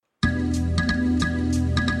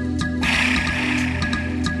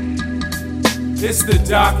It's the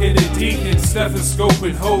doc and the deacon, stethoscope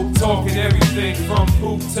and hope, talking everything from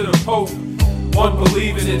poop to the pope. One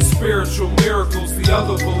believing in spiritual miracles, the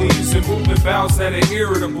other believes in movement bows that are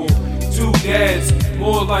irritable. Two dads,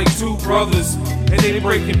 more like two brothers, and they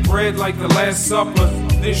breaking bread like the Last Supper.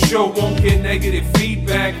 This show won't get negative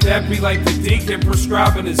feedback. That be like the deacon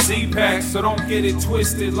prescribing a Z-Pack. So don't get it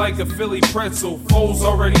twisted like a Philly pretzel. Foles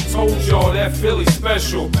already told y'all that Philly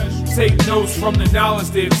special. Take notes from the knowledge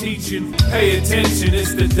they're teaching. Pay attention,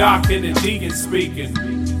 it's the doc and the deacon speaking.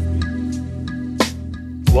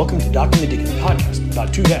 Welcome to Doc and the Deacon, a podcast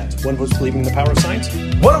about two dads. One of us believing in the power of science.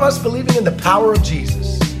 One of us believing in the power of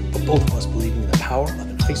Jesus. But both of us believing in the power of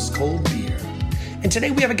an ice cold beer. And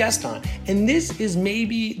today we have a guest on. And this is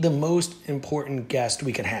maybe the most important guest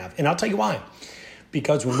we could have. And I'll tell you why.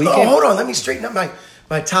 Because when we hold on, let me straighten up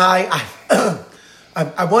my tie.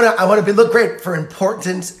 I want to look great for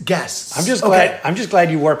important guests. I'm just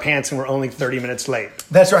glad you wore pants and we're only 30 minutes late.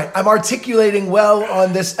 That's right. I'm articulating well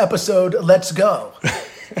on this episode. Let's go.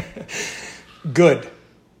 Good.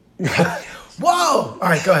 Whoa! All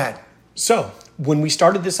right, go ahead. So, when we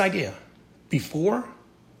started this idea, before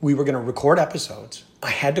we were going to record episodes,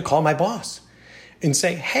 I had to call my boss and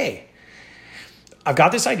say, hey, I've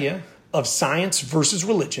got this idea of science versus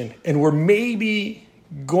religion, and we're maybe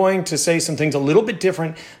going to say some things a little bit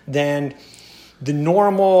different than the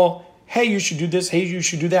normal, hey, you should do this, hey, you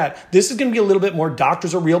should do that. This is going to be a little bit more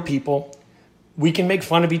doctors are real people. We can make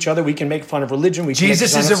fun of each other. We can make fun of religion.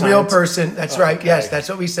 Jesus is a real person. That's right. Okay. Yes, that's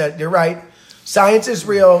what we said. You're right. Science is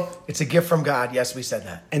real. It's a gift from God. Yes, we said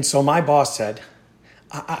that. And so my boss said,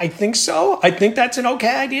 I think so. I think that's an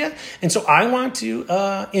okay idea. And so I want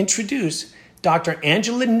to introduce Dr.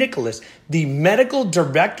 Angela Nicholas, the medical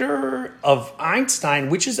director of Einstein,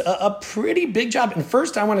 which is a pretty big job. And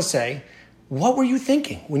first I want to say, what were you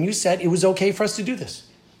thinking when you said it was okay for us to do this?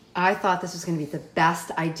 I thought this was going to be the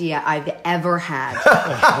best idea I've ever had.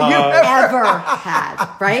 Ever had,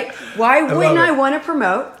 right? Why wouldn't I want to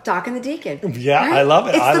promote Doc and the Deacon? Yeah, right? I love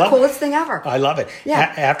it. It's the coolest thing ever. I love it.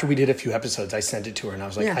 Yeah. After we did a few episodes, I sent it to her and I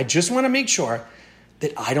was like, I just want to make sure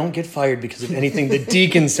that I don't get fired because of anything the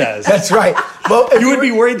deacon says. That's right. Well, you would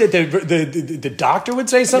be worried that the doctor would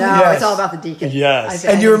say something? No, Yes. It's all about the deacon. Yes.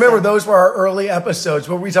 And you remember those were our early episodes.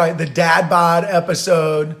 What were we talking? The dad bod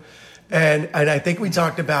episode. And I think we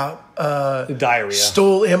talked about diarrhea,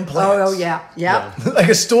 stool implants. Oh yeah. Like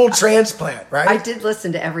a stool transplant, right? I did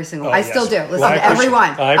listen to every single one. I yes. still do. Listen to every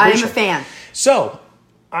one. I'm a fan. So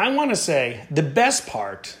I want to say the best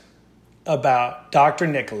part about Dr.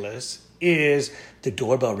 Nicholas is the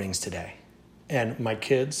doorbell rings today. And my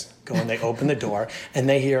kids go and they open the door and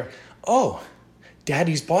they hear, oh,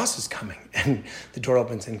 Daddy's boss is coming. And the door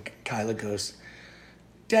opens and Kyla goes,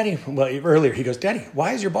 Daddy, well, earlier he goes, Daddy,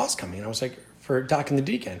 why is your boss coming? And I was like, for Doc and the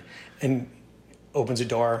Deacon. And opens the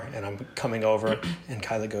door and I'm coming over and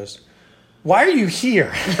Kyla goes, why are you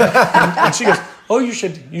here? and she goes, oh, you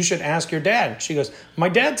should ask your dad. She goes, my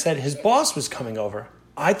dad said his boss was coming over.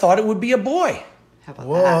 I thought it would be a boy. How about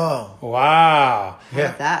Whoa. Wow. How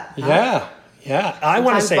about that? Huh? Yeah. I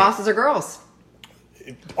want to say bosses are girls.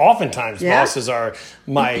 Oftentimes bosses are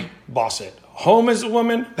my boss at home is a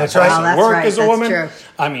woman. That's right. At work is a woman. True.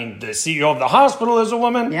 I mean, the CEO of the hospital is a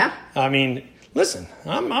woman. Yeah. I mean, listen,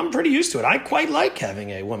 I'm pretty used to it. I quite like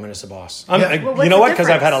having a woman as a boss. Well, you know what? Because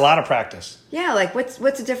I've had a lot of practice. Yeah, like what's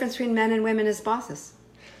the difference between men and women as bosses?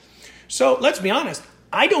 So let's be honest.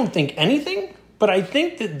 I don't think anything, but I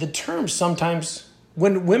think that the term sometimes,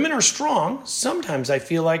 when women are strong, sometimes I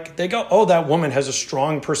feel like they go, oh, that woman has a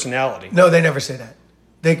strong personality. No, they never say that.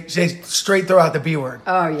 They straight throw out the B word.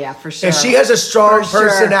 Oh, yeah, for sure. If she has a strong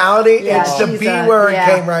personality, it's the B word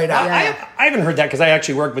came right out. I haven't heard that because I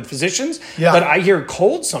actually work with physicians, but I hear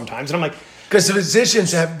cold sometimes, and I'm like... Because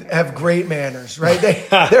physicians have great manners, right? They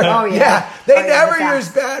never use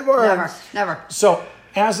bad words. Never. So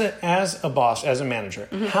as a boss, as a manager,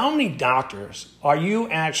 how many doctors are you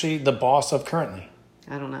actually the boss of currently?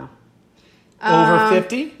 I don't know. Over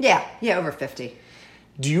 50? Yeah, over 50.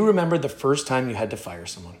 Do you remember the first time you had to fire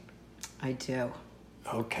someone? I do.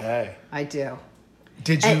 Okay. I do.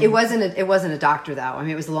 Did you? And it wasn't a doctor though. I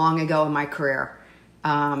mean, it was long ago in my career,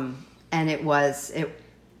 and it was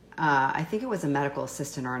I think it was a medical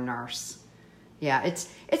assistant or a nurse. Yeah, it's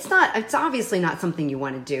obviously not something you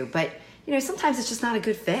want to do, but sometimes it's just not a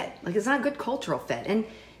good fit. Like it's not a good cultural fit, and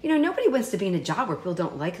nobody wants to be in a job where people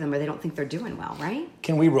don't like them or they don't think they're doing well, right?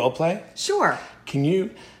 Can we role play? Sure. Can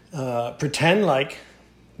you pretend like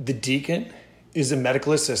the deacon is a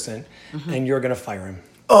medical assistant and you're going to fire him?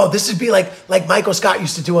 Oh, this would be like Michael Scott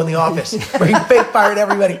used to do on The Office, where he fake fired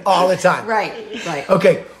everybody all the time. Right.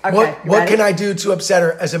 Okay, what can I do to upset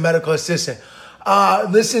her as a medical assistant?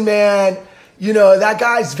 listen, man, you know, that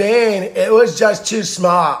guy's vein, it was just too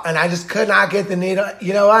small, and I just could not get the needle.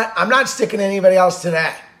 You know what? I'm not sticking to anybody else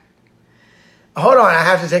today. Hold on, I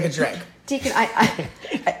have to take a drink. Deacon, I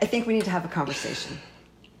think we need to have a conversation.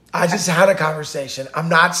 I just had a conversation. I'm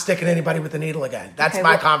not sticking anybody with the needle again. That's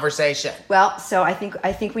my conversation. Well, so I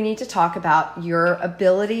think we need to talk about your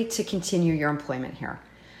ability to continue your employment here.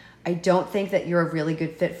 I don't think that you're a really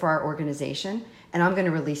good fit for our organization, and I'm going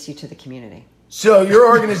to release you to the community. So your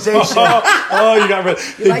organization... you got the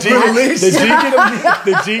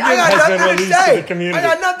deacon has been released to the community. I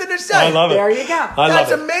got nothing to say. I love it. There you go.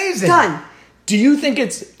 That's amazing. Done. Do you think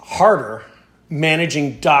it's harder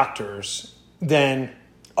managing doctors than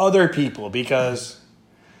other people? Because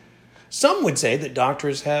some would say that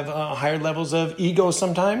doctors have higher levels of ego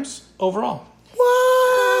sometimes overall.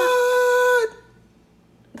 What?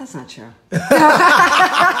 That's not true. No,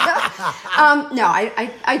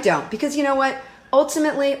 I don't. Because you know what?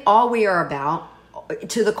 Ultimately, all we are about,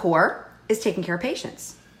 to the core, is taking care of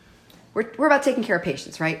patients. We're about taking care of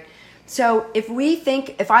patients, right? So if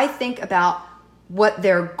I think about what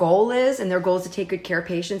their goal is, and their goal is to take good care of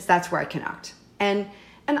patients, that's where I connect. And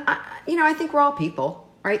I think we're all people,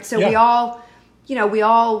 right? So we all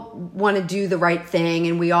want to do the right thing,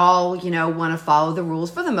 and we all, want to follow the rules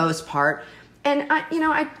for the most part. And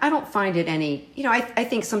I don't find it any, I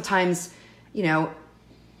think sometimes,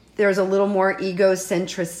 there's a little more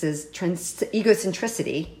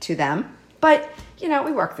egocentricity to them, but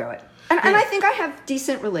we work through it. And I think I have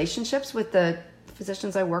decent relationships with the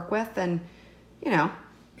physicians I work with, and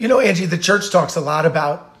Angie, the church talks a lot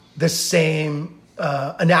about the same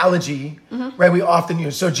analogy, right? We often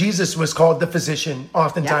use. So Jesus was called the physician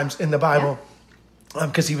oftentimes in the Bible.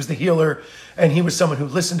 Because he was the healer, and he was someone who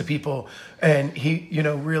listened to people, and he,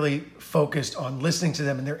 really focused on listening to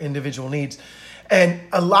them and their individual needs. And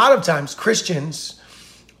a lot of times Christians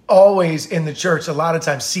always in the church, a lot of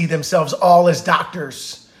times see themselves all as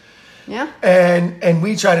doctors. Yeah. And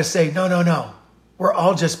we try to say, no. We're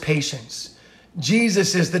all just patients.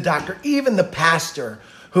 Jesus is the doctor. Even the pastor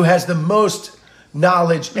who has the most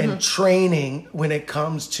knowledge and training when it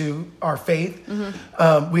comes to our faith.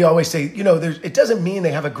 We always say, it doesn't mean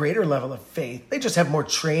they have a greater level of faith. They just have more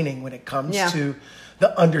training when it comes to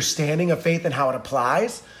the understanding of faith and how it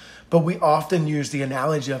applies. But we often use the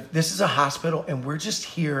analogy of this is a hospital, and we're just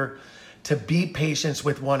here to be patients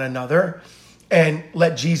with one another and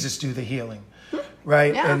let Jesus do the healing.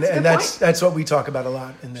 Right. Yeah, and that's what we talk about a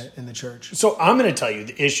lot in the church. So I'm going to tell you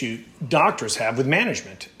the issue doctors have with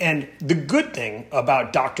management. And the good thing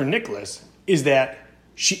about Dr. Nicholas is that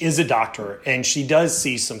she is a doctor, and she does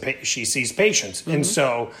see she sees patients. And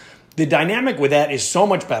so the dynamic with that is so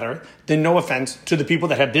much better than, no offense to the people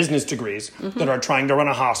that have business degrees that are trying to run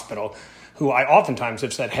a hospital, who I oftentimes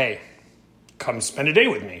have said, hey, come spend a day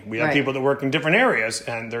with me. We have people that work in different areas,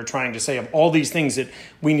 and they're trying to say of all these things that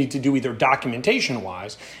we need to do either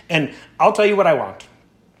documentation-wise. And I'll tell you what I want.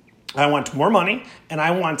 I want more money, and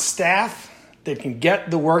I want staff that can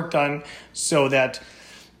get the work done so that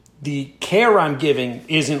the care I'm giving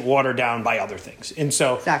isn't watered down by other things. And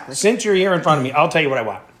so since you're here in front of me, I'll tell you what I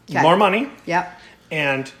want. Okay. More money. Yep.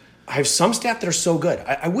 And I have some staff that are so good.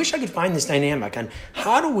 I wish I could find this dynamic on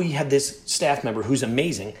how do we have this staff member who's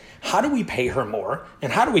amazing. How do we pay her more?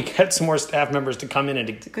 And how do we get some more staff members to come in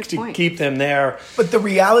and to keep them there? But the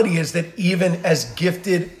reality is that even as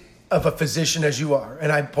gifted of a physician as you are, and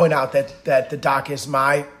I point out that the doc is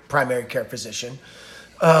my primary care physician,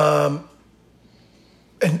 and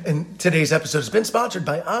today's episode has been sponsored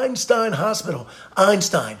by Einstein Hospital.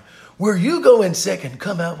 Einstein, where you go in sick and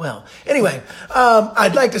come out well. Anyway,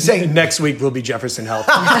 I'd like to say... Next week will be Jefferson Health.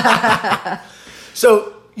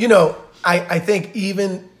 So, I think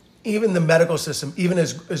even the medical system, even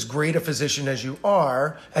as great a physician as you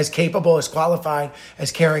are, as capable, as qualified,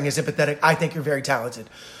 as caring, as empathetic, I think you're very talented.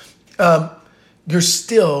 You're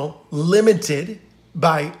still limited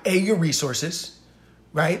by A, your resources,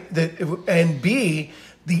 right? And B,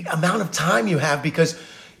 the amount of time you have, because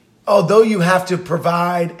although you have to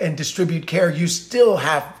provide and distribute care, you still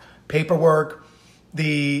have paperwork,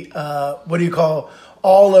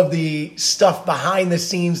 all of the stuff behind the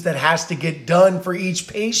scenes that has to get done for each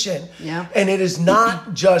patient. Yeah. And it is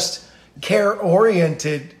not just a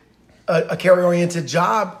care-oriented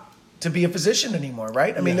job to be a physician anymore,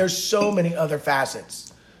 right? I mean, there's so many other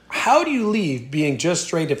facets. How do you leave being just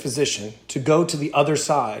straight a physician to go to the other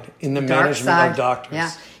side in the management of doctors?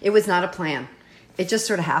 Yeah, it was not a plan. It just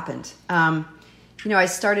sort of happened. I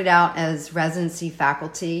started out as residency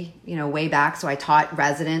faculty, way back. So I taught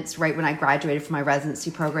residents right when I graduated from my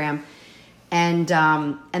residency program. And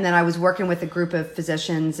then I was working with a group of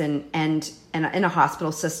physicians and in a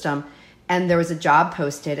hospital system, and there was a job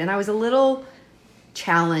posted, and I was a little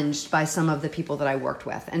challenged by some of the people that I worked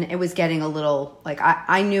with, and it was getting a little like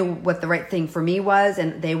I knew what the right thing for me was,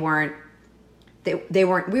 and we weren't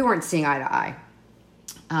seeing eye to eye.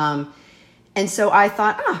 And so I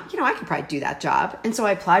thought, I could probably do that job. And so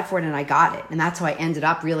I applied for it and I got it. And that's how I ended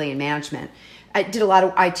up really in management. I did a lot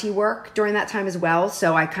of IT work during that time as well.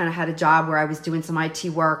 So I kind of had a job where I was doing some IT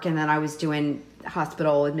work, and then I was doing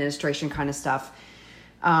hospital administration kind of stuff.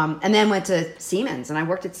 And then went to Siemens, and I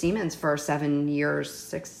worked at Siemens for 7 years,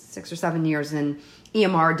 six or 7 years in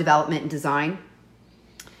EMR development and design.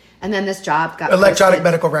 And then this job got electronic posted.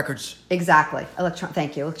 medical records. Exactly.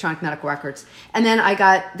 Thank you. Electronic medical records. And then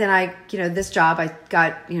this job, I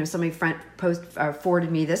got, somebody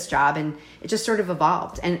forwarded me this job, and it just sort of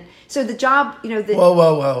evolved. And so the job,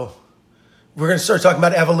 Whoa. We're going to start talking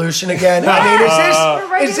about evolution again.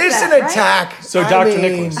 I mean, is this an attack? So Dr.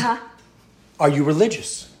 Nicholas, are you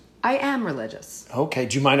religious? I am religious. Okay.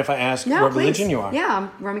 Do you mind if I ask No, what please. religion you are? Yeah,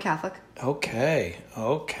 I'm Roman Catholic. Okay.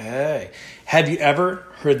 Have you ever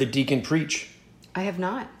heard the deacon preach? I have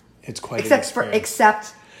not. It's quite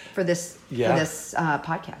except for this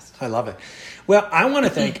podcast. I love it. Well, I want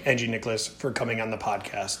to thank Angie Nicholas for coming on the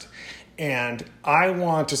podcast, and I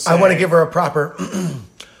want to say I want to give her a proper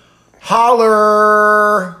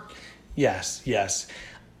holler. Yes.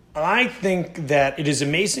 I think that it is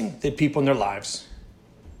amazing that people in their lives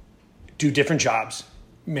do different jobs,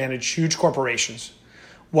 manage huge corporations,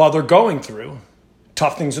 while they're going through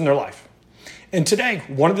tough things in their life. And today,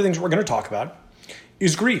 one of the things we're going to talk about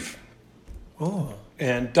is grief. Oh.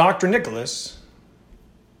 And Dr. Nicholas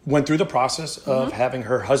went through the process of having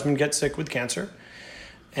her husband get sick with cancer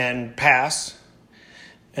and pass.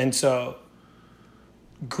 And so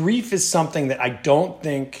grief is something that I don't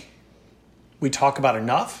think we talk about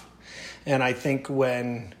enough. And I think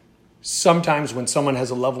sometimes when someone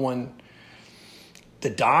has a loved one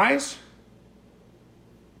that dies,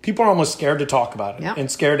 people are almost scared to talk about it and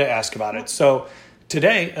scared to ask about it. So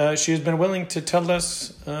today, she has been willing to tell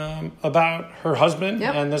us about her husband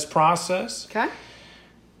and this process. Okay.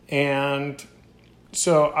 And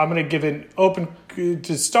so I'm going to give it open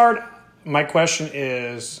to start. My question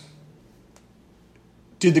is,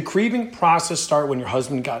 did the grieving process start when your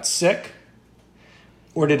husband got sick?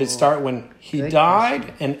 Or did it start when he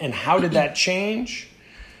died? And how did that change?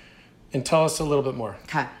 And tell us a little bit more.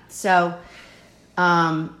 Okay. So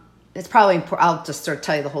it's probably important. I'll just sort of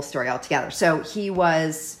tell you the whole story altogether. So he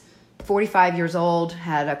was 45 years old,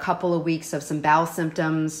 had a couple of weeks of some bowel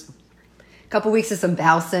symptoms,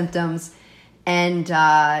 and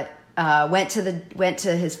went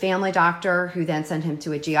to his family doctor, who then sent him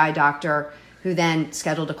to a GI doctor, who then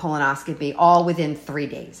scheduled a colonoscopy, all within 3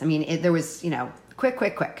 days. I mean, there was,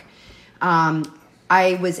 quick.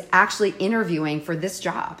 I was actually interviewing for this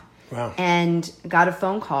job. Wow. And got a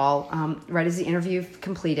phone call right as the interview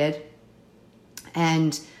completed.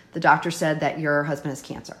 And the doctor said that your husband has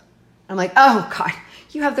cancer. I'm like, oh, God,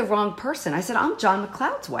 you have the wrong person. I said, I'm John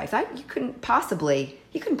McLeod's wife. He couldn't possibly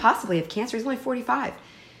have cancer. He's only 45.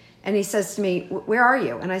 And he says to me, where are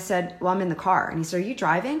you? And I said, well, I'm in the car. And he said, are you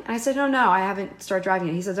driving? And I said, no, I haven't started driving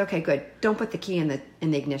yet. He says, okay, good. Don't put the key in the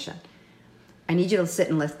ignition. I need you to sit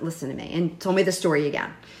and listen to me. And told me the story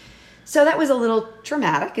again. So that was a little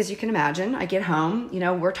traumatic, as you can imagine. I get home,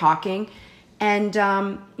 we're talking. And,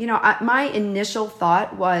 my initial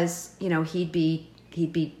thought was, he'd be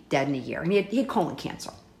dead in a year. And he had colon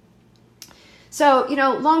cancer. So,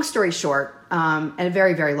 long story short, and a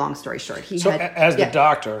very, very long story short. The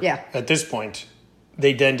doctor, at this point,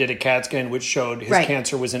 they then did a CAT scan, which showed his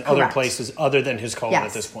cancer was in other places other than his colon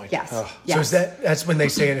at this point. Yes. So that's when they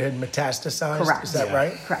say it had metastasized? Correct. Is that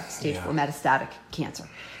right? Correct. Stage 4 metastatic cancer.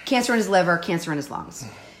 Cancer in his liver, cancer in his lungs.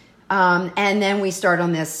 And then we start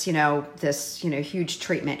on this huge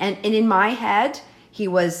treatment. And in my head, he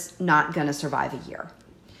was not going to survive a year.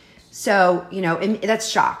 So, that's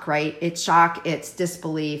shock, right? It's shock, it's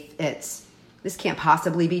disbelief, this can't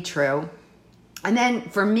possibly be true. And then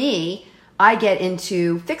for me, I get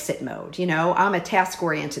into fix-it mode. I'm a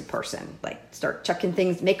task-oriented person. Like, start checking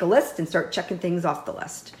things, make a list and start checking things off the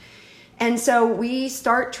list. And so we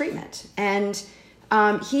start treatment. And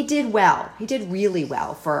he did well. He did really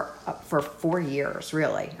well for 4 years,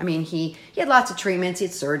 really. I mean, he had lots of treatments. He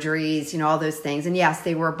had surgeries, all those things. And yes,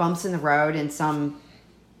 they were bumps in the road and some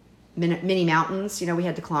mini mountains, we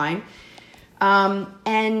had to climb.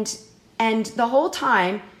 And the whole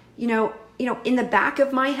time, in the back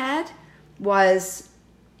of my head was,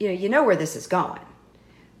 where this is going.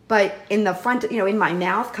 But in the front, in my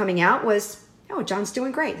mouth coming out was, oh, John's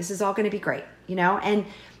doing great. This is all going to be great, you know? And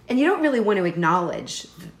you don't really want to acknowledge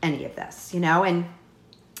any of this, you know? And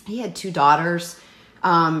he had 2 daughters.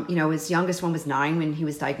 You know, his youngest one was 9 when he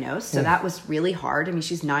was diagnosed. So that was really hard. I mean,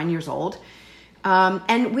 she's 9 years old.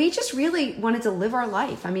 And we just really wanted to live our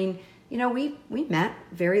life. I mean, you know, we met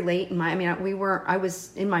very late in I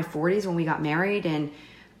was in my 40s when we got married, and,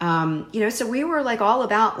 you know, so we were like all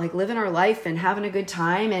about like living our life and having a good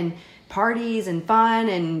time and parties and fun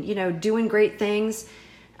and, you know, doing great things.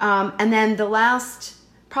 And then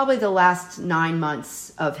probably the last 9 months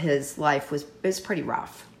of his life was pretty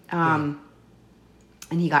rough.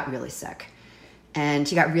 And he got really sick. And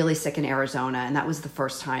he got really sick in Arizona, and that was the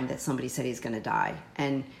first time that somebody said he's going to die.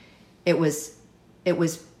 And it was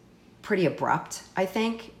pretty abrupt, I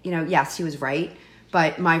think. You know, yes, he was right,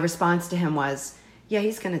 but my response to him was, yeah,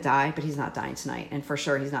 he's going to die, but he's not dying tonight. And for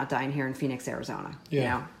sure, he's not dying here in Phoenix, Arizona, you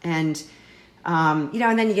know? And, you know,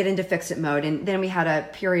 and then you get into fix-it mode. And then we had a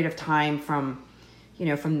period of time from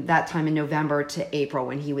that time in November to April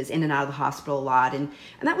when he was in and out of the hospital a lot. And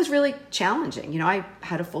that was really challenging. You know, I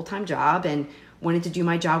had a full-time job and wanted to do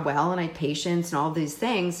my job well, and I had patience and all these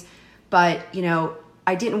things. But, you know,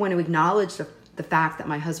 I didn't want to acknowledge the fact that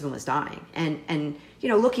my husband was dying. And, you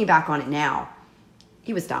know, looking back on it now,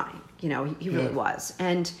 he was dying, you know, he really was.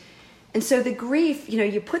 And so the grief, you know,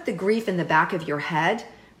 you put the grief in the back of your head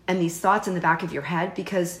and these thoughts in the back of your head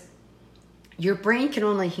because your brain can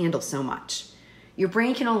only handle so much. Your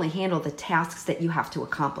brain can only handle the tasks that you have to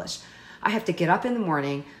accomplish. I have to get up in the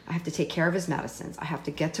morning. I have to take care of his medicines. I have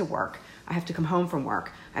to get to work. I have to come home from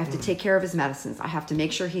work. I have to take care of his medicines. I have to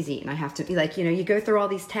make sure he's eaten. I have to be like, you know, you go through all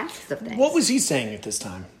these tasks of things. What was he saying at this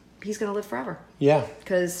time? He's going to live forever. Yeah.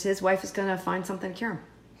 Because his wife is going to find something to cure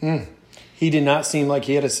him. He did not seem like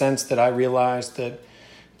he had a sense that I realized that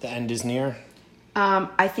the end is near.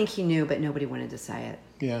 I think he knew, but nobody wanted to say it.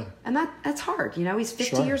 Yeah. And that's hard. You know, he's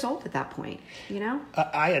 50 years old at that point, you know?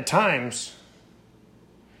 I at times,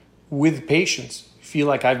 with patients, feel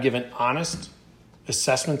like I've given honest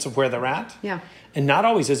assessments of where they're at. Yeah. And not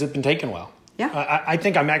always has it been taken well. Yeah. I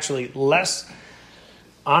think I'm actually less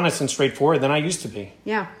honest and straightforward than I used to be.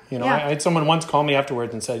 Yeah. You know, I had someone once call me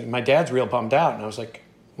afterwards and said, my dad's real bummed out. And I was like,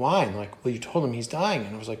 why? And like, well, you told him he's dying.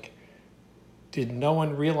 And I was like, did no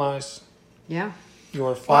one realize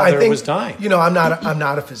your father was dying? You know, I'm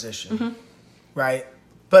not a physician, right?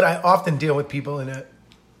 But I often deal with people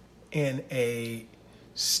in a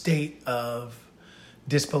state of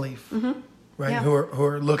disbelief, right? Yeah. Who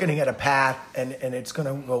are looking at a path and it's going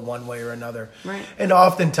to go one way or another. Right. And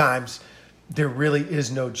oftentimes there really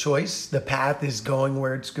is no choice. The path is going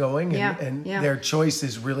where it's going, and their choice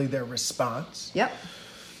is really their response. Yep.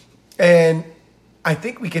 And I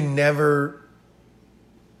think we can never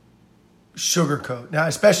sugarcoat now,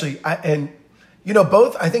 especially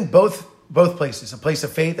I think both places, a place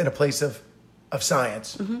of faith and a place of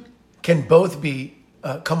science, can both be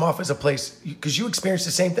come off as a place, because you experience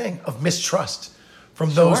the same thing of mistrust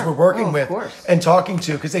from those we're working with and talking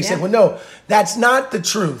to, because they said, well, no, that's not the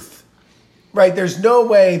truth, right? There's no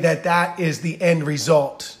way that is the end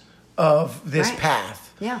result of this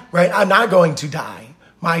path, right? I'm not going to die.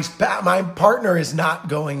 My partner is not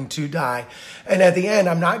going to die. And at the end,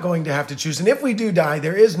 I'm not going to have to choose. And if we do die,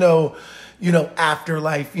 there is no,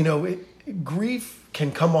 afterlife. Grief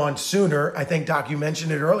can come on sooner. I think, Doc, you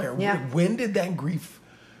mentioned it earlier. Yeah. When did that grief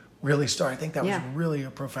really start? I think that was really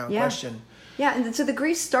a profound question. Yeah, and so the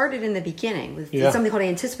grief started in the beginning with something called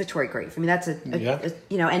anticipatory grief. I mean, that's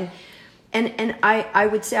and I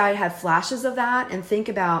would say I have flashes of that and think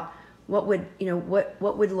about what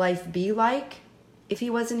would life be like if he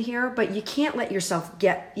wasn't here. But you can't let yourself do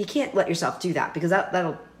that, because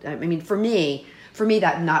that'll, I mean, for me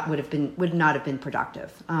that would not have been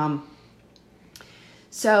productive.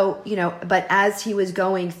 So, but as he was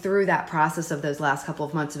going through that process of those last couple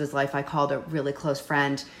of months of his life, I called a really close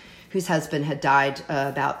friend whose husband had died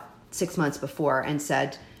about 6 months before and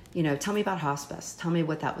said, tell me about hospice. Tell me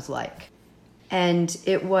what that was like. And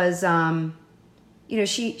it was,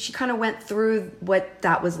 she kind of went through what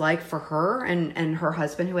that was like for her and her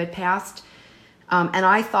husband who had passed. And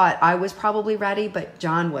I thought I was probably ready, but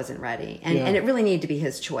John wasn't ready. And it really needed to be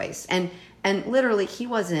his choice. And literally he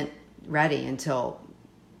wasn't ready until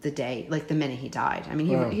the day, like the minute he died. I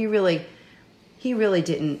mean, he really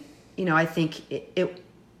didn't, I think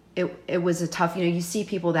it was a tough, you see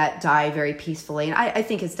people that die very peacefully. And I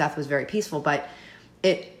think his death was very peaceful, but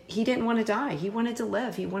he didn't want to die. He wanted to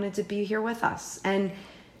live. He wanted to be here with us. And,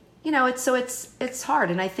 it's hard.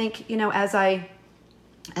 And I think, as I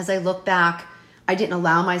look back, I didn't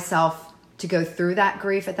allow myself to go through that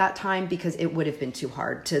grief at that time because it would have been too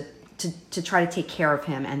hard to to try to take care of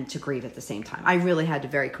him and to grieve at the same time. I really had to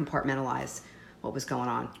very compartmentalize what was going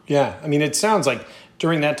on. Yeah. I mean, it sounds like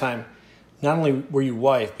during that time, not only were you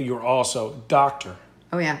wife, but you were also doctor.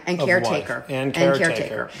 Oh, yeah. And of caretaker. Wife, and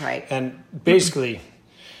caretaker. Right. And basically,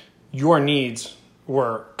 your needs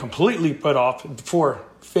were completely put off for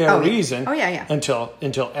fair reason. Oh, yeah.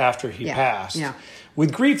 Until after he passed. Yeah.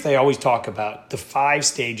 With grief, they always talk about the 5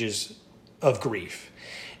 stages of grief.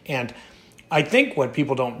 And I think what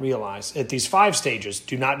people don't realize at these 5 stages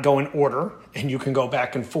do not go in order, and you can go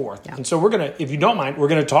back and forth. Yeah. And so if you don't mind, we're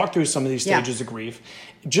going to talk through some of these stages of grief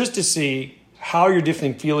just to see how your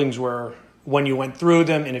different feelings were when you went through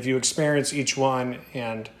them and if you experienced each one.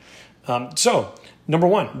 And so, number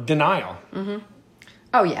 1, denial. Mm-hmm.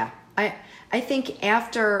 Oh, yeah. I think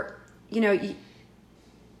after, we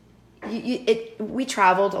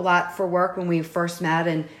traveled a lot for work when we first met,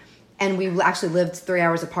 and we actually lived 3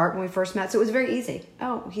 hours apart when we first met. So it was very easy.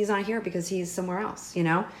 Oh, he's not here because he's somewhere else,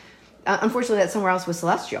 Unfortunately, that somewhere else was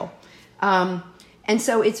Celestial. And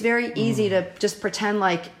so it's very easy to just pretend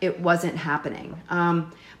like it wasn't happening.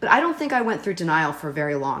 But I don't think I went through denial for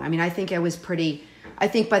very long. I mean, I think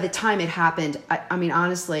by the time it happened,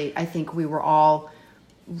 honestly, I think we were all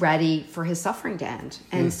ready for his suffering to end.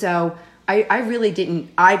 And so I really didn't,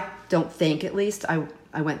 I don't think at least,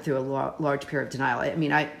 I went through a large period of denial. I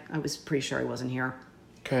mean, I was pretty sure he wasn't here.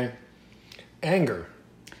 Okay. Anger.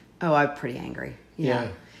 Oh, I'm pretty angry. Yeah.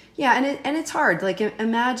 Yeah, and it's hard. Like,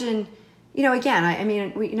 imagine,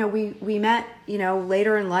 again, we met,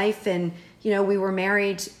 later in life, and, we were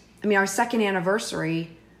married. I mean, our second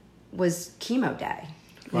anniversary was chemo day,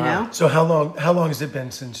 you know? So how long has it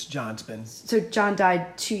been since John's been? So John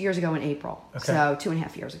died 2 years ago in April. Okay. So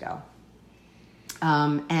 2.5 years ago.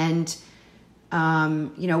 Our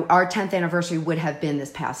 10th anniversary would have been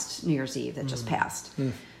this past New Year's Eve that just passed.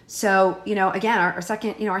 So, again, our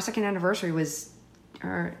second anniversary was,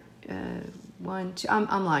 I'm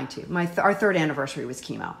lying to you. Our third anniversary was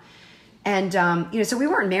chemo. And, so we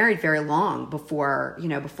weren't married very long before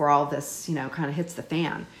all this, kind of hits the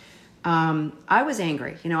fan. I was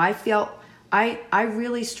angry. I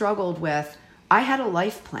really struggled with, I had a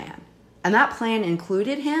life plan, and that plan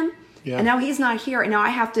included him. Yeah. And now he's not here. And now I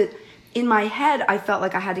have to, in my head, I felt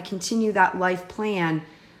like I had to continue that life plan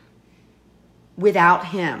without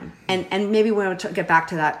him. And maybe we'll get back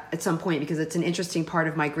to that at some point, because it's an interesting part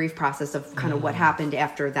of my grief process of kind of what happened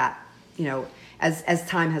after that, as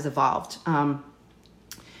time has evolved.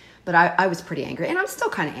 But I was pretty angry, and I'm still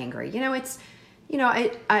kind of angry.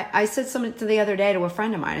 I said something the other day to a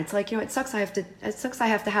friend of mine. It's like, it sucks I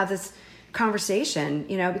have to have this conversation,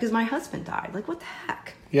 because my husband died. Like, what the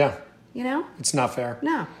heck? Yeah. It's not fair.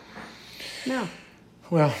 No.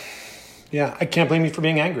 Well, yeah, I can't blame you for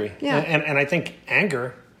being angry. Yeah. And I think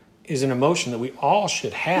anger is an emotion that we all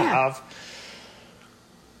should have. Yeah.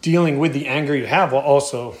 Dealing with the anger you have while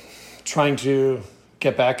also trying to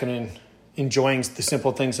get back and enjoying the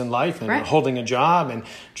simple things in life, and holding a job and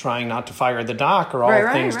trying not to fire the doc are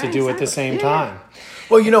all things to do at the same time.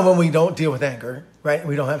 Well, when we don't deal with anger, right,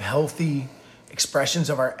 we don't have healthy expressions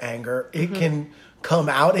of our anger, it can come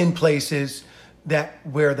out in places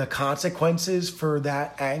where the consequences for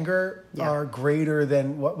that anger are greater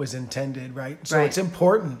than what was intended, right? So it's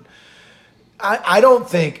important. I don't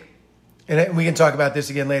think, and we can talk about this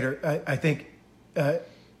again later, I think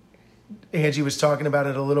Angie was talking about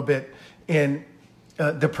it a little bit in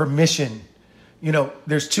the permission.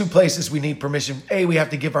 There's 2 places we need permission. A, we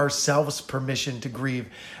have to give ourselves permission to grieve.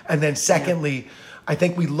 And then secondly, I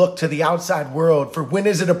think we look to the outside world for when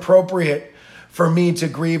is it appropriate for me to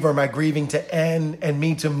grieve, or my grieving to end, and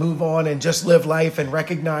me to move on and just live life and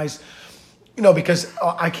recognize, because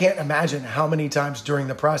I can't imagine how many times during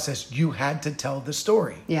the process you had to tell the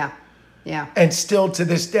story. Yeah. Yeah. And still to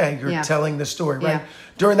this day, you're telling the story, right? Yeah.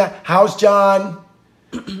 During that, how's John?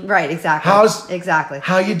 Right, exactly.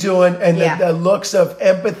 How you doing? And the looks of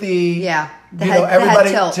empathy. Yeah.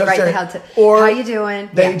 Everybody the head tilt, right? The head tilt. Or how you doing?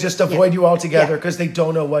 They just avoid you altogether because they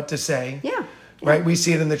don't know what to say. Yeah. Right, we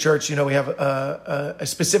see it in the church. We have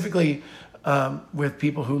specifically with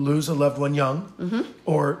people who lose a loved one young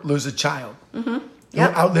or lose a child, who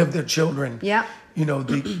outlive their children. Yeah,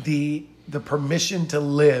 the permission to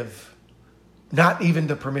live, not even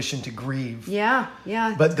the permission to grieve. Yeah,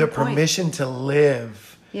 but the permission to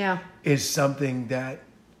live. Yeah, is something that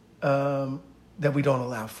we don't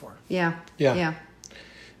allow for. Yeah.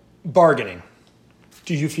 Bargaining.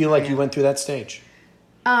 Do you feel like you went through that stage?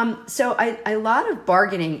 So a lot of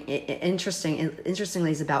bargaining,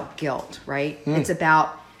 interestingly, is about guilt, right? It's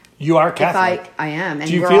about You are Catholic. I am. And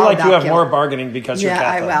do you we're feel all like you about have guilt. more bargaining because you're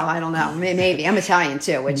Catholic? I don't know. Maybe. I'm Italian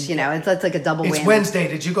too, which, it's like a double whammy. It's Wednesday.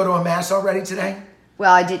 Did you go to a mass already today?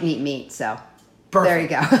 Well, I didn't eat meat, so Perfect. there you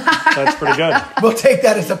go. That's pretty good. We'll take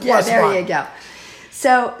that as a plus Yeah, there one. you go.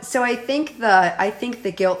 So I think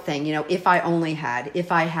the guilt thing, if I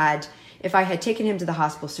had taken him to the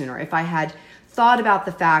hospital sooner, if I had thought about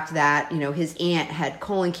the fact that, his aunt had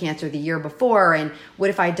colon cancer the year before, and what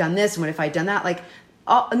if I'd done this and what if I'd done that? Like,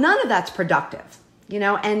 none of that's productive,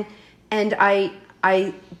 and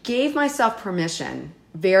I gave myself permission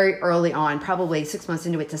very early on, probably 6 months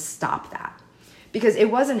into it, to stop that because it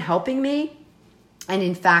wasn't helping me. And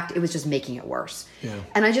in fact, it was just making it worse. Yeah.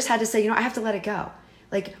 And I just had to say, I have to let it go.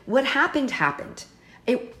 Like, what happened.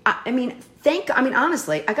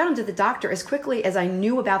 Honestly, I got him to the doctor as quickly as I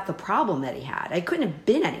knew about the problem that he had. I couldn't have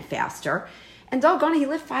been any faster. And doggone it, he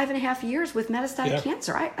lived 5.5 years with metastatic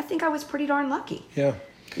cancer. I think I was pretty darn lucky. Yeah.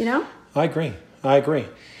 I agree.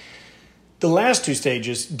 The last two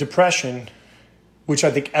stages, depression, which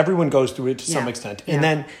I think everyone goes through it to some extent, and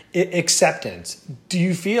then acceptance. Do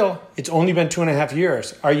you feel it's only been 2.5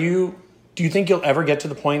 years? Do you think you'll ever get to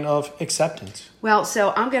the point of acceptance? Well,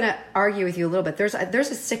 so I'm going to argue with you a little bit. There's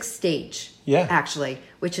a sixth stage, actually,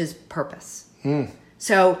 which is purpose.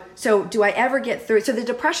 So do I ever get through? So the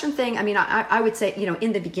depression thing, I would say,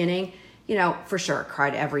 in the beginning, for sure,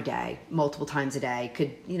 cried every day, multiple times a day.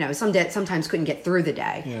 Could, sometimes couldn't get through the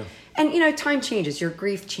day. Yeah. And, time changes, your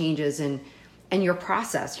grief changes, and your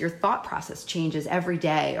thought process changes every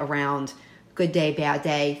day around good day, bad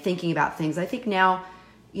day, thinking about things. I think now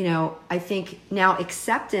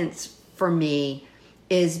acceptance for me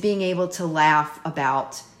is being able to laugh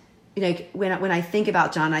about, when I think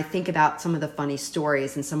about John, I think about some of the funny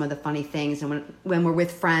stories and some of the funny things. And when we're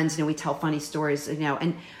with friends, we tell funny stories,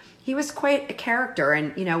 and he was quite a character.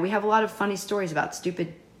 And, we have a lot of funny stories about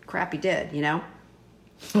stupid crap he did,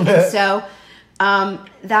 So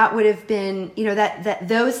that would have been, that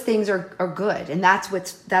those things are good. And that's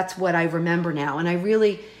what I remember now. And I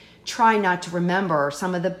really try not to remember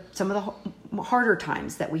some of the harder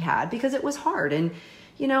times that we had because it was hard. And,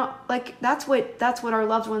 that's what our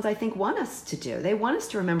loved ones, I think, want us to do. They want us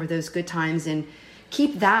to remember those good times and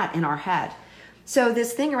keep that in our head. So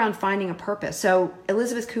this thing around finding a purpose. So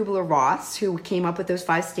Elizabeth Kubler-Ross, who came up with those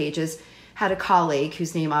 5 stages, had a colleague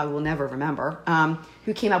whose name I will never remember,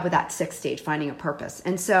 who came up with that 6th stage, finding a purpose.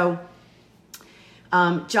 And so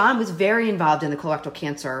John was very involved in the colorectal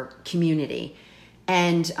cancer community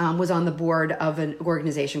and was on the board of an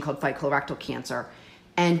organization called Fight Colorectal Cancer.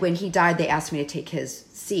 And when he died, they asked me to take his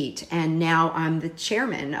seat. And now I'm the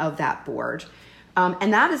chairman of that board.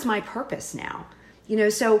 And that is my purpose now.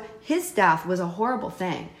 So his death was a horrible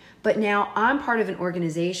thing. But now I'm part of an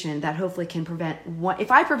organization that hopefully can prevent one.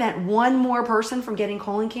 If I prevent one more person from getting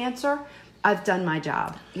colon cancer, I've done my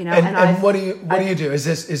job. And what do you do? Is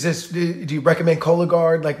this? Do you recommend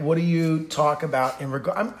Cologuard? Like, what do you talk about in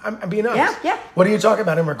regard? I'm being honest. Yeah. What do you talk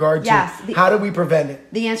about in regard to how do we prevent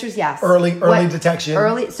it? The answer is yes. Early detection.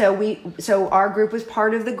 So our group was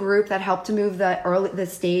part of the group that helped to move the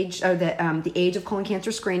stage or the age of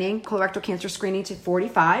colorectal cancer screening to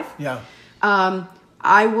 45. Yeah.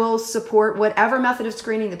 I will support whatever method of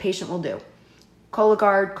screening the patient will do.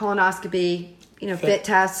 Cologuard, colonoscopy, FIT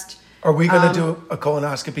test. Are we going to do a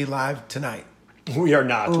colonoscopy live tonight? We are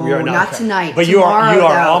not. Ooh, we are not. Not tonight. But Tomorrow, you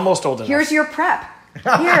are though. almost old enough. Here's your prep.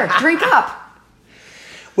 Here, drink up.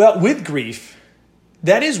 Well, with grief,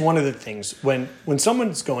 that is one of the things when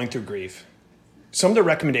someone's going through grief, some of the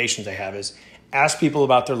recommendations I have is ask people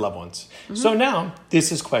about their loved ones. Mm-hmm. So now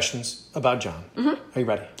this is questions about John. Mm-hmm. Are you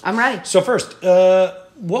ready? I'm ready. So first,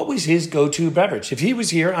 what was his go-to beverage? If he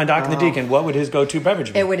was here on Doc and the Deacon, what would his go-to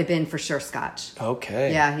beverage be? It would have been for sure Scotch.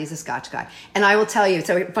 Okay. Yeah, he's a Scotch guy. And I will tell you,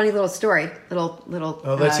 so funny little story,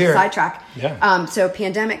 let's hear it. sidetrack. Yeah. So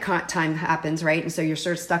pandemic time happens, right? And so you're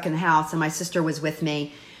sort of stuck in the house, and my sister was with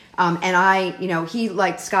me. And I, he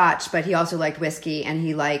liked Scotch, but he also liked whiskey, and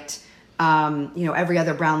he liked, every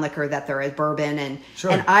other brown liquor that there is, bourbon. And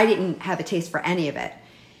I didn't have a taste for any of it.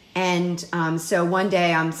 And so one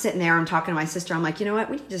day I'm sitting there, I'm talking to my sister. I'm like, you know what?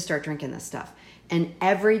 We need to start drinking this stuff. And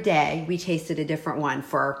every day we tasted a different one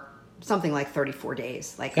for something like 34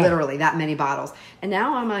 days, literally that many bottles. And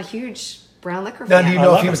now I'm a huge brown liquor fan. Now, do you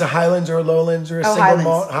know if he was a Highlands or a Lowlands or a single Highlands.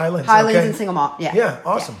 malt? Highlands And single malt. Yeah. Yeah.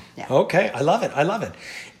 Awesome. Yeah. Okay. I love it.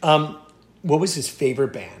 What was his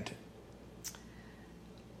favorite band?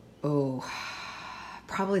 Oh,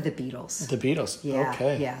 probably the Beatles. The Beatles. Yeah.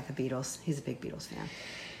 Okay. Yeah, the Beatles. He's a big Beatles fan.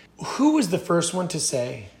 Who was the first one to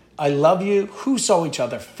say, I love you. Who saw each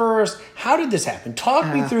other first? How did this happen? Talk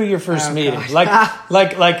me through your first meeting.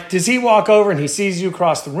 Like, does he walk over and he sees you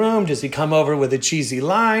across the room? Does he come over with a cheesy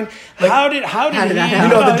line? How did that he? happen? You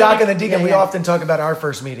know, the doc and the deacon, Yeah, we yeah. often talk about our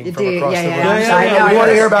first meeting from across the room. I know. We want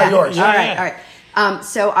to hear about yours. All right.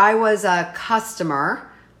 So I was a customer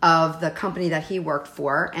of the company that he worked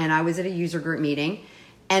for, and I was at a user group meeting.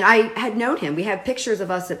 And I had known him. We had pictures of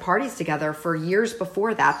us at parties together for years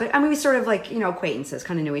before that. But I mean, we sort of like, acquaintances,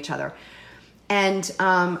 kind of knew each other. And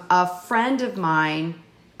a friend of mine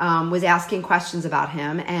was asking questions about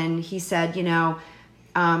him. And he said,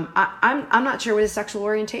 I'm not sure what his sexual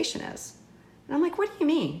orientation is. And I'm like, what do you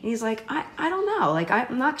mean? And he's like, I don't know. Like,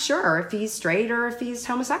 I'm not sure if he's straight or if he's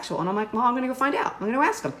homosexual. And I'm like, well, I'm going to go find out. I'm going to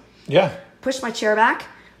ask him. Yeah. Push my chair back,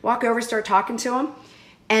 walk over, start talking to him.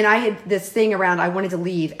 And I had this thing around, I wanted to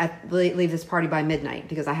leave this party by midnight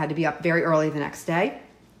because I had to be up very early the next day.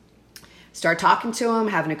 Start talking to him,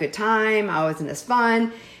 having a good time. Oh, isn't this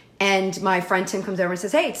fun? And my friend Tim comes over and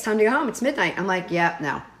says, hey, it's time to go home. It's midnight. I'm like, yeah,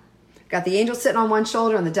 no. Got the angel sitting on one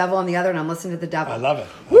shoulder and the devil on the other, and I'm listening to the devil. I love it.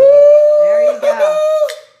 There you go.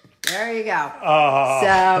 There you go.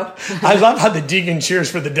 So I love how the deacon cheers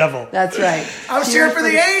for the devil. that's right. I was cheering for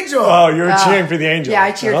the angel. Oh, you're cheering for the angel. Yeah,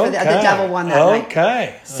 I cheered for the devil won that night.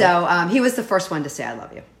 Okay. So he was the first one to say I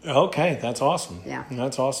love you. Okay, that's awesome. Yeah.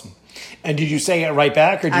 That's awesome. And did you say it right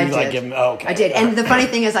back, or did you did. give him? Oh, okay. I did. And the funny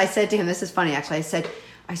thing is, I said to him, this is funny actually, I said,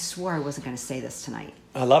 I swore I wasn't going to say this tonight.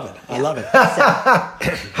 I love it. I love it.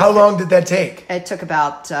 So How long did that take? it took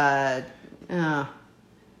about, probably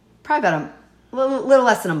about a little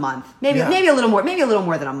less than a month. Maybe a little more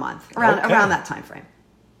than a month, around that time frame.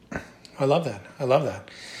 I love that. I love that.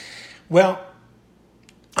 Well,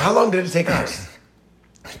 How long did it take us?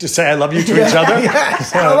 to say I love you to each other.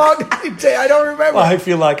 Yes. How long did it take? I don't remember. I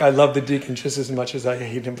feel like I love the deacon just as much as I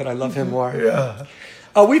hate him, but I love him more. Yeah.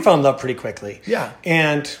 We fell in love pretty quickly. Yeah.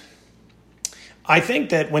 And I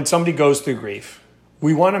think that when somebody goes through grief,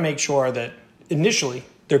 we want to make sure that initially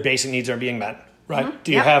their basic needs are being met, right? Mm-hmm.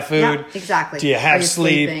 Do you have food? Yeah, exactly. Do you Are have you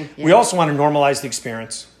sleep? sleeping? Yeah. We also want to normalize the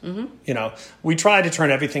experience. Mm-hmm. We try to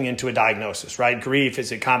turn everything into a diagnosis, right? Grief,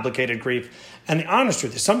 is it complicated grief? And the honest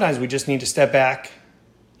truth is sometimes we just need to step back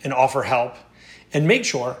and offer help and make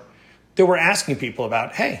sure that we're asking people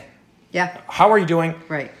about, hey, Yeah. how are you doing?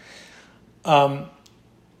 Right.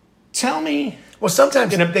 Tell me. Well,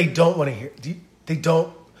 sometimes they don't want to hear. They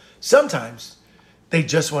don't. Sometimes they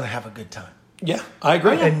just want to have a good time Yeah, I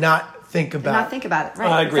agree. and not think about. Not think about it. Right.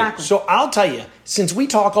 I agree. Exactly. So I'll tell you, since we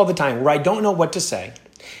talk all the time where I don't know what to say,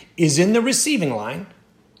 is in the receiving line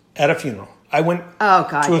at a funeral. I went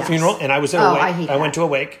to a funeral and I was at a wake. I hate that. went to a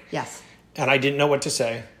wake. Yes. And I didn't know what to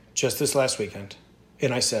say just this last weekend.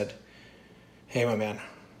 And I said, hey, my man,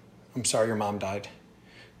 I'm sorry your mom died.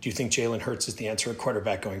 Do you think Jalen Hurts is the answer at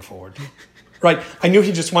quarterback going forward? Right. I knew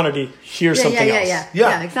he just wanted to hear something else.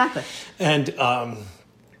 Yeah, exactly. And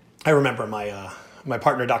I remember my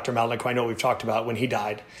partner, Dr. Malnick, who I know we've talked about, when he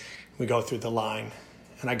died, we go through the line,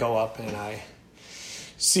 and I go up and I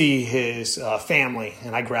see his family,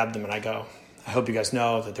 and I grab them and I go, I hope you guys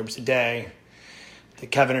know that there was a day that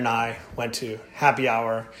Kevin and I went to happy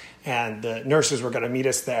hour, and the nurses were going to meet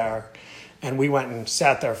us there, and we went and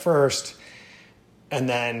sat there first, and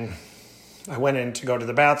then I went in to go to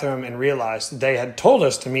the bathroom and realized they had told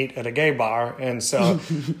us to meet at a gay bar. And so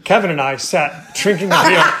Kevin and I sat drinking a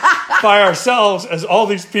beer by ourselves as all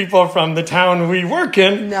these people from the town we work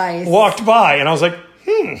in walked by. And I was like,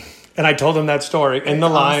 And I told them that story in the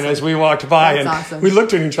line as we walked by. That's we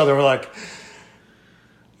looked at each other and we're like,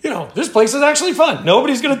 this place is actually fun.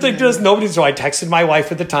 Nobody's going to think this. So I texted my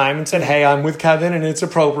wife at the time and said, hey, I'm with Kevin and it's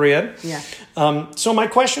appropriate. Yeah. So my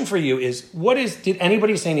question for you is, did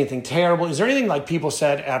anybody say anything terrible? Is there anything like people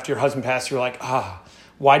said after your husband passed, you're like,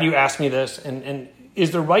 why do you ask me this? And is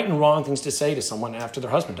there right and wrong things to say to someone after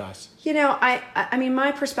their husband dies? I mean,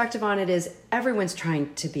 my perspective on it is everyone's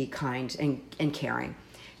trying to be kind and caring.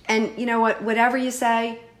 And you know what, whatever you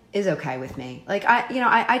say is okay with me. Like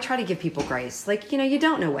I try to give people grace. Like, you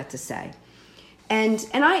don't know what to say. And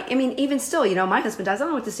I mean, even still, my husband dies. I don't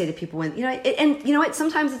know what to say to people when, and you know what,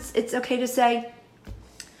 sometimes it's okay to say,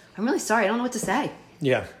 I'm really sorry. I don't know what to say.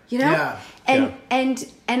 Yeah. Yeah. And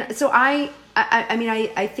so I mean,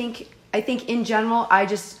 I think in general,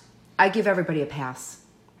 I give everybody a pass.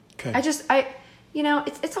 Okay.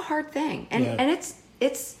 It's a hard thing. And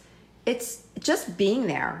it's just being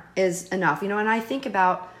there is enough, and I think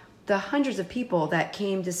about the hundreds of people that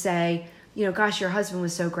came to say, gosh, your husband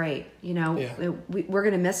was so great. We're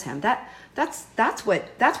going to miss him. That's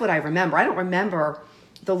what I remember. I don't remember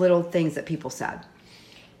the little things that people said.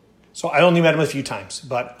 So I only met him a few times,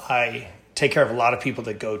 but I take care of a lot of people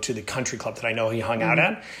that go to the country club that I know he hung out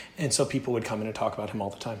at. And so people would come in and talk about him all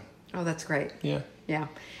the time. Oh, that's great. Yeah. Yeah.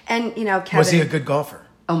 And, Kevin. Was he a good golfer?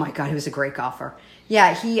 Oh my God, he was a great golfer.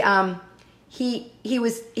 Yeah, he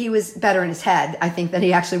was better in his head, I think, than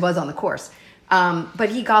he actually was on the course. But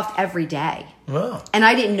he golfed every day. Wow. And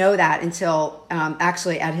I didn't know that until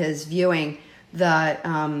actually at his viewing,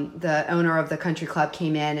 the owner of the country club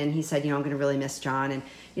came in and he said, I'm going to really miss John. And,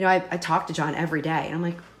 I talked to John every day. And I'm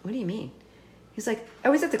like, what do you mean? He's like, I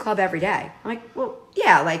was at the club every day. I'm like, well,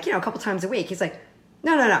 yeah, a couple times a week. He's like,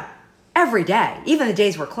 no, every day, even the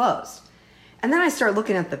days were closed. And then I started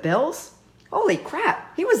looking at the bills. Holy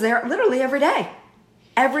crap. He was there literally every day.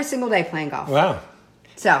 Every single day playing golf. Wow.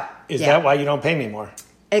 So, Is that why you don't pay me more?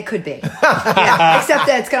 It could be. Yeah, except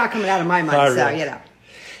that it's not coming out of my money. Not So, really.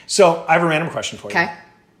 So, I have a random question for you. Okay.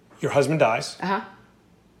 Your husband dies. Uh-huh.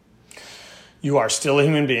 You are still a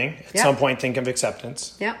human being. At Yep. some point, think of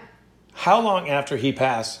acceptance. Yep. How long after he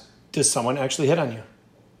passed does someone actually hit on you?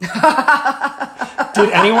 Did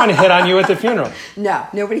anyone hit on you at the funeral? No,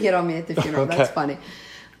 nobody hit on me at the funeral. Okay. That's funny.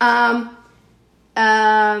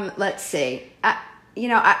 Let's see. I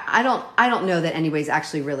don't know that anybody's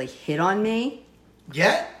actually really hit on me.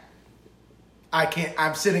 Yet? I can't.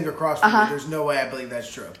 I'm sitting across from you. There's no way I believe that's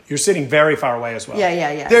true. You're sitting very far away as well.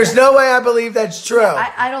 Yeah. There's no way I believe that's true.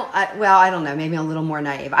 I don't know. Maybe I'm a little more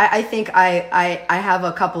naive. I think I have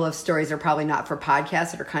a couple of stories that are probably not for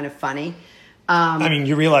podcasts that are kind of funny. I mean,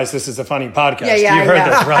 you realize this is a funny podcast. Yeah, You heard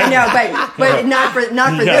this, right? I know, but not for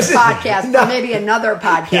Yes. this podcast, but maybe another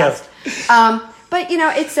podcast. Yes. But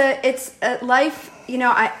it's a life.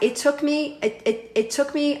 It took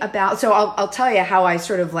me about. So I'll tell you how I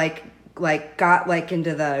sort of got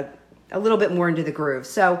into a little bit more into the groove.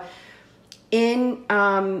 So in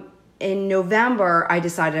November, I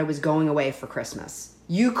decided I was going away for Christmas.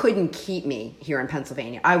 You couldn't keep me here in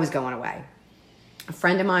Pennsylvania. I was going away. A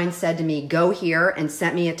friend of mine said to me, go here, and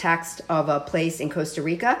sent me a text of a place in Costa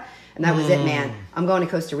Rica. And that was it, man. I'm going to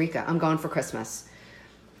Costa Rica. I'm going for Christmas.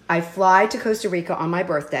 I fly to Costa Rica on my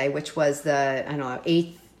birthday, which was the,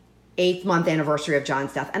 eighth month anniversary of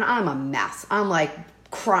John's death. And I'm a mess. I'm like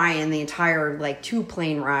crying the entire 2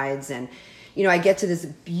 plane rides. And, I get to this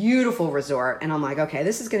beautiful resort and I'm like, okay,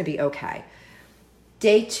 this is going to be okay.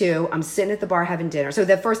 Day 2, I'm sitting at the bar having dinner. So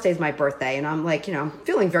the first day is my birthday, and I'm I'm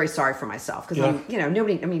feeling very sorry for myself because I'm,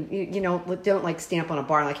 nobody. I mean, don't stand up on a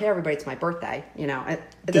bar and like, hey, everybody, it's my birthday.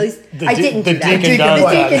 At least I didn't do that. The deacon does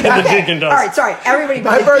that. The deacon does. All right, sorry, everybody.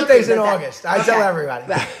 My birthday's in did that. August. I tell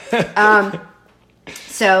everybody.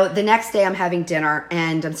 So the next day I'm having dinner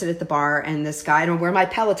and I'm sitting at the bar and this guy, and I'm wearing my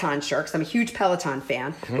Peloton shirt because I'm a huge Peloton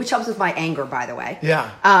fan, which helps with my anger, by the way. Yeah.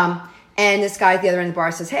 And this guy at the other end of the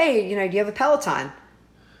bar says, hey, do you have a Peloton?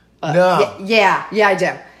 No. Yeah, I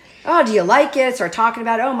do. Oh, do you like it? Start talking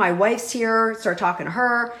about it. Oh, my wife's here. Start talking to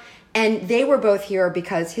her. And they were both here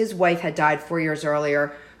because his wife had died 4 years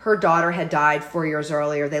earlier. Her daughter had died 4 years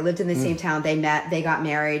earlier. They lived in the same town. They met. They got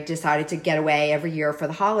married, decided to get away every year for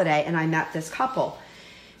the holiday. And I met this couple.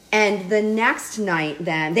 And the next night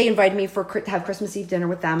then, they invited me to have Christmas Eve dinner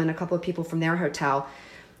with them and a couple of people from their hotel.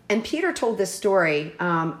 And Peter told this story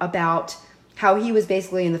about how he was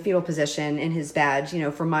basically in the fetal position in his bed,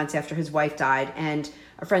 for months after his wife died. And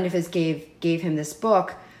a friend of his gave him this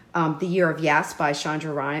book, The Year of Yes by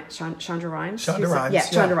Shonda Rhimes. Shonda Rhimes? Yeah,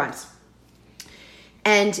 Shonda Rhimes.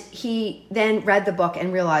 And he then read the book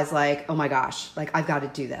and realized oh my gosh, I've got to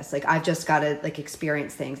do this. I've just got to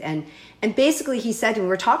experience things. And basically he said to me, we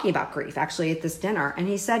were talking about grief actually at this dinner. And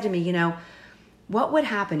he said to me, what would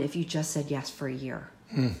happen if you just said yes for a year?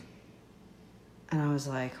 And I was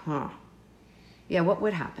like, yeah, what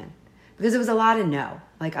would happen? Because it was a lot of no.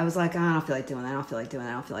 I was like, oh, I don't feel like doing that. I don't feel like doing that.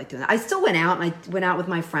 I don't feel like doing that. I still went out, and I went out with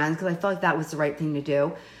my friends because I felt like that was the right thing to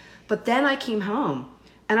do. But then I came home,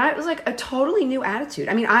 and it was a totally new attitude.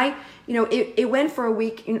 I mean, it went for a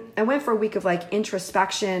week. I went for a week of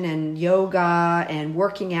introspection and yoga and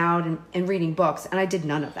working out and reading books, and I did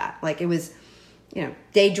none of that. It was,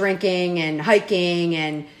 day drinking and hiking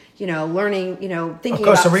and learning, thinking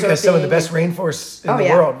about Costa Rica is some of the best rainforests in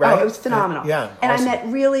the world, right? Oh, it was phenomenal. Yeah. And awesome. I met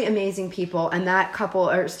really amazing people, and that couple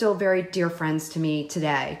are still very dear friends to me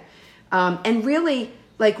today. And really,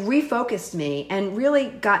 refocused me and really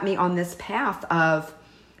got me on this path of,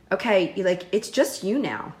 okay, it's just you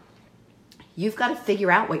now. You've got to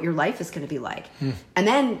figure out what your life is going to be like. And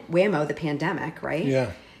then, whammo, the pandemic, right?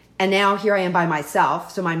 Yeah. And now here I am by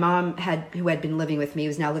myself. So my mom who had been living with me,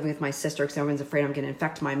 was now living with my sister because everyone's afraid I'm going to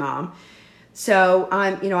infect my mom. So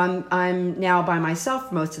I'm now by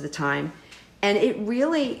myself most of the time, and it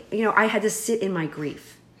really, I had to sit in my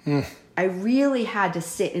grief. I I really had to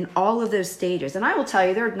sit in all of those stages. And I will tell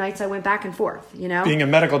you, there are nights I went back and forth, you know? Being a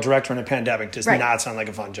medical director in a pandemic does Right. not sound like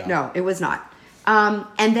a fun job. No, it was not.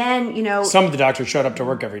 And then, you know... Some of the doctors showed up to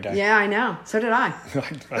work every day. Yeah, I know. So did I.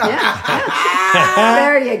 Yeah.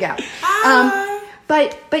 There you go.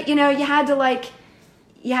 But you know, I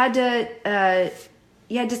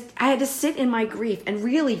had to sit in my grief and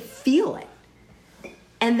really feel it.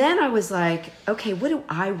 And then I was like, okay, what do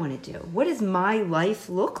I want to do? What does my life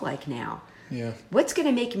look like now? Yeah. What's going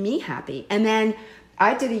to make me happy? And then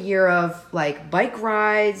I did a year of like bike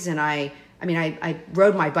rides, and I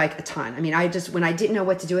rode my bike a ton. I mean, when I didn't know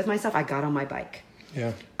what to do with myself, I got on my bike.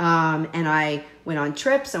 Yeah. And I went on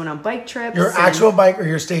trips. I went on bike trips. Your actual bike or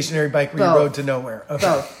your stationary bike where you rode to nowhere? Okay.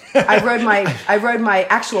 Both. I rode my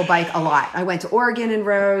actual bike a lot. I went to Oregon and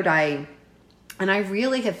rode. And I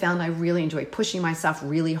really have found I really enjoy pushing myself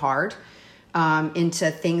really hard into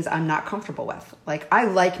things I'm not comfortable with. Like, I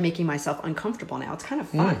like making myself uncomfortable now. It's kind of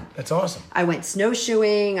fun. That's awesome. I went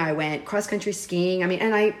snowshoeing. I went cross-country skiing. I mean,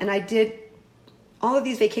 and I did all of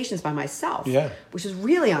these vacations by myself, which is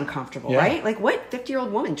really uncomfortable, right? Like, what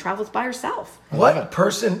 50-year-old woman travels by herself? What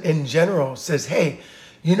person in general says, hey,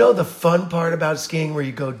 you know the fun part about skiing where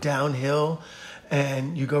you go downhill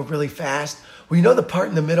and you go really fast? Well, you know the part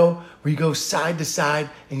in the middle where you go side to side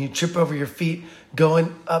and you trip over your feet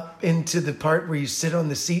going up into the part where you sit on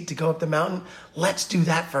the seat to go up the mountain? Let's do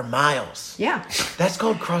that for miles. Yeah. That's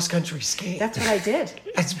called cross-country skiing. That's what I did.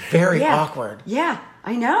 That's very awkward. Yeah,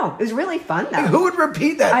 I know. It was really fun, though. Who would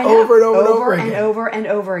repeat that over and over again? And over and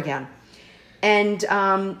over again. And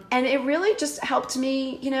it really just helped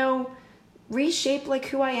me, you know, reshape like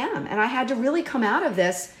who I am. And I had to really come out of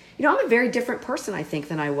this. You know, I'm a very different person, I think,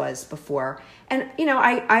 than I was before. And, you know,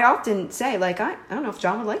 I often say, like, I don't know if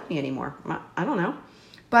John would like me anymore. I don't know.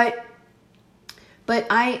 But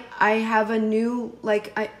I have a new,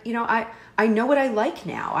 like, I know what I like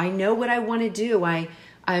now. I know what I want to do.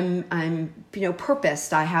 I'm you know,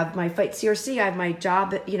 purposed. I have my Fight CRC. I have my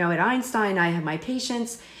job, you know, at Einstein. I have my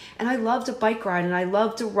patients. And I love to bike ride, and I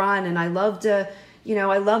love to run, and I love to, you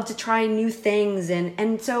know, I love to try new things.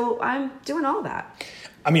 And so I'm doing all that.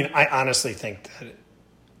 I mean, I honestly think that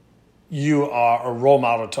you are a role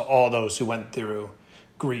model to all those who went through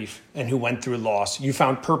grief and who went through loss. You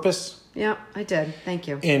found purpose. Yeah, I did. Thank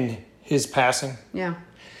you. In his passing. Yeah.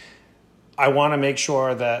 I want to make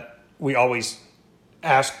sure that we always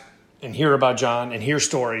ask and hear about John and hear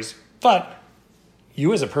stories. But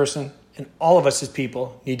you as a person and all of us as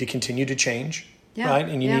people need to continue to change, right?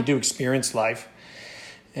 And you need to experience life.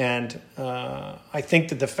 And I think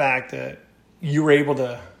that the fact that you were able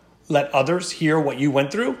to let others hear what you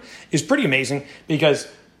went through is pretty amazing, because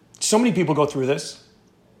so many people go through this.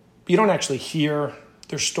 You don't actually hear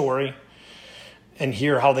their story and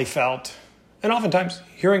hear how they felt. And oftentimes,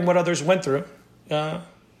 hearing what others went through,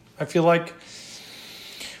 I feel like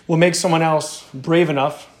will make someone else brave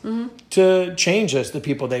enough to change as the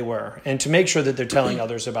people they were and to make sure that they're telling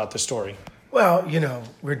others about the story. Well, you know,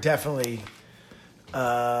 we're definitely,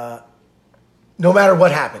 no matter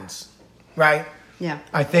what happens, right? Yeah.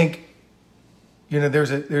 I think, you know,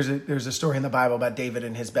 there's a story in the Bible about David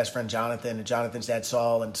and his best friend Jonathan, and Jonathan's dad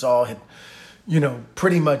Saul, and Saul had, you know,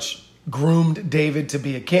 pretty much groomed David to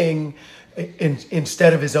be a king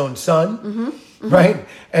instead of his own son, right?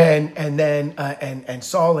 And then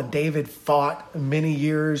Saul and David fought many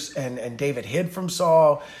years, and David hid from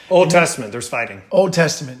Saul. Old Testament, there's fighting. Old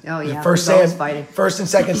Testament. Oh yeah, First always fighting. First and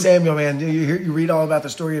Second Samuel, man. You read all about the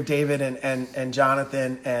story of David and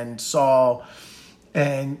Jonathan and Saul,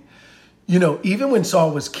 and you know, even when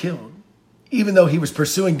Saul was killed, even though he was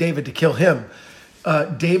pursuing David to kill him,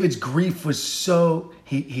 David's grief was so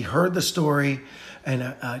he heard the story. And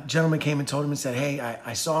a gentleman came and told him and said, hey,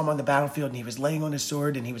 I saw him on the battlefield, and he was laying on his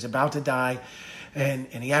sword, and he was about to die. And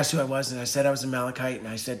he asked who I was, and I said I was a Amalekite.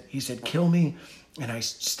 And he said, kill me. And I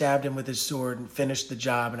stabbed him with his sword and finished the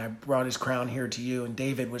job, and I brought his crown here to you. And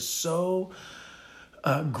David was so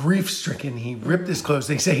grief-stricken, he ripped his clothes.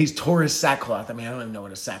 They say he tore his sackcloth. I mean, I don't even know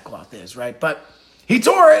what a sackcloth is, right? But he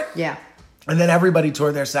tore it. Yeah. And then everybody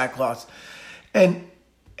tore their sackcloths. And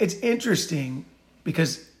it's interesting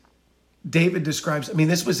because David describes, I mean,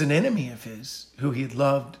 this was an enemy of his who he had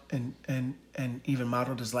loved and even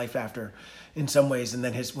modeled his life after in some ways. And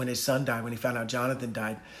then when his son died, when he found out Jonathan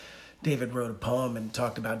died, David wrote a poem and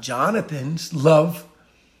talked about Jonathan's love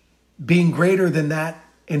being greater than that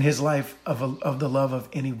in his life of the love of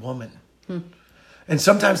any woman. And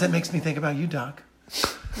sometimes that makes me think about you, Doc.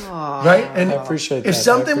 Aww. Right? And I appreciate that. If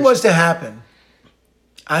something was to happen,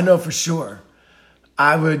 I know for sure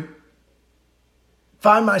I would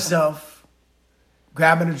find myself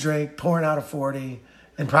grabbing a drink, pouring out a 40,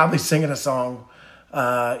 and probably singing a song,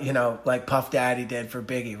 like Puff Daddy did for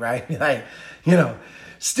Biggie, right? Like,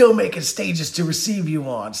 still making stages to receive you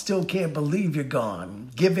on. Still can't believe you're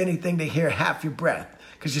gone. Give anything to hear half your breath,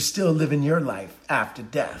 because you're still living your life after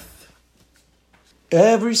death.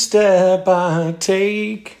 Every step I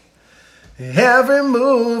take, every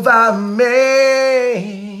move I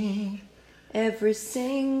make, every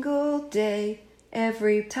single day,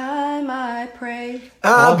 every time I pray,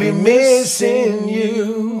 I'll be missing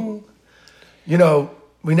you.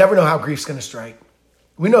 We never know how grief's going to strike.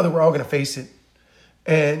 We know that we're all going to face it.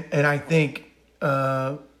 And I think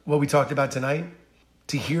what we talked about tonight,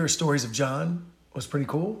 to hear stories of John, was pretty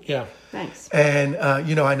cool. Yeah. Thanks. And,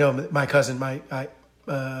 I know my cousin, I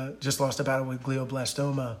just lost a battle with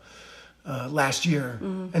glioblastoma last year.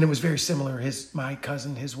 Mm-hmm. And it was very similar. My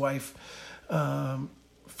cousin, his wife,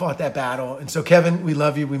 fought that battle. And so, Kevin, we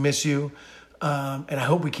love you. We miss you. And I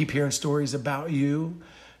hope we keep hearing stories about you.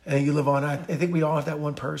 And you live on. I think we all have that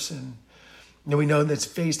one person that we know that's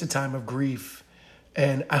faced a time of grief.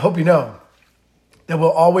 And I hope you know that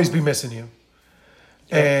we'll always be missing you.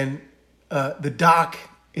 Yeah. And the doc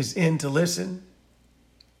is in to listen,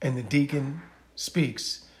 and the deacon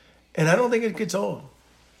speaks. And I don't think it gets old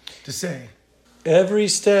to say, every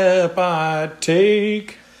step I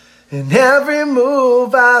take, and every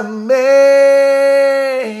move I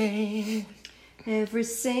make, every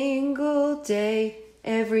single day,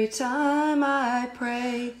 every time I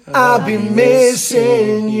pray, I'll be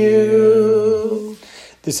missing you.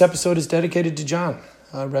 This episode is dedicated to John.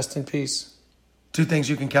 Rest in peace. 2 things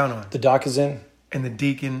you can count on. The doc is in. And the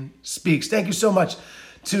deacon speaks. Thank you so much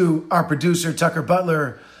to our producer, Tucker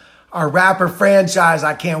Butler, our rapper franchise.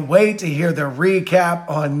 I can't wait to hear the recap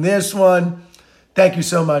on this one. Thank you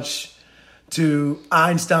so much to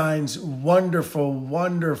Einstein's wonderful,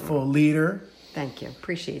 wonderful leader. Thank you.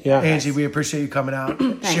 Appreciate that. Angie, we appreciate you coming out,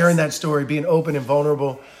 sharing that story, being open and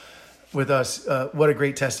vulnerable with us. What a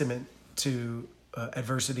great testament to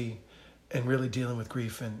adversity and really dealing with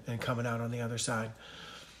grief and coming out on the other side.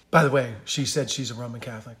 By the way, she said she's a Roman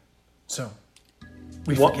Catholic, so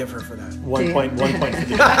we forgive her for that. 1 point for the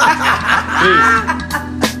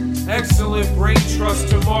Please. Excellent brain trust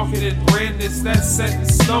to marketed brandness that's set in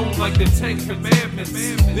stone like the 10 Commandments.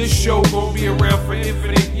 This show gon' be around for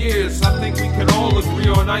infinite years. I think we can all agree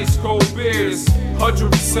on ice cold beers.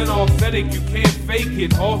 100% authentic, you can't fake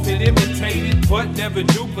it. Often imitated, but never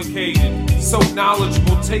duplicated. So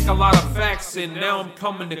knowledgeable, take a lot of facts in. Now I'm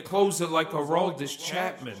coming to close it like Aroldis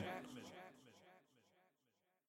Chapman.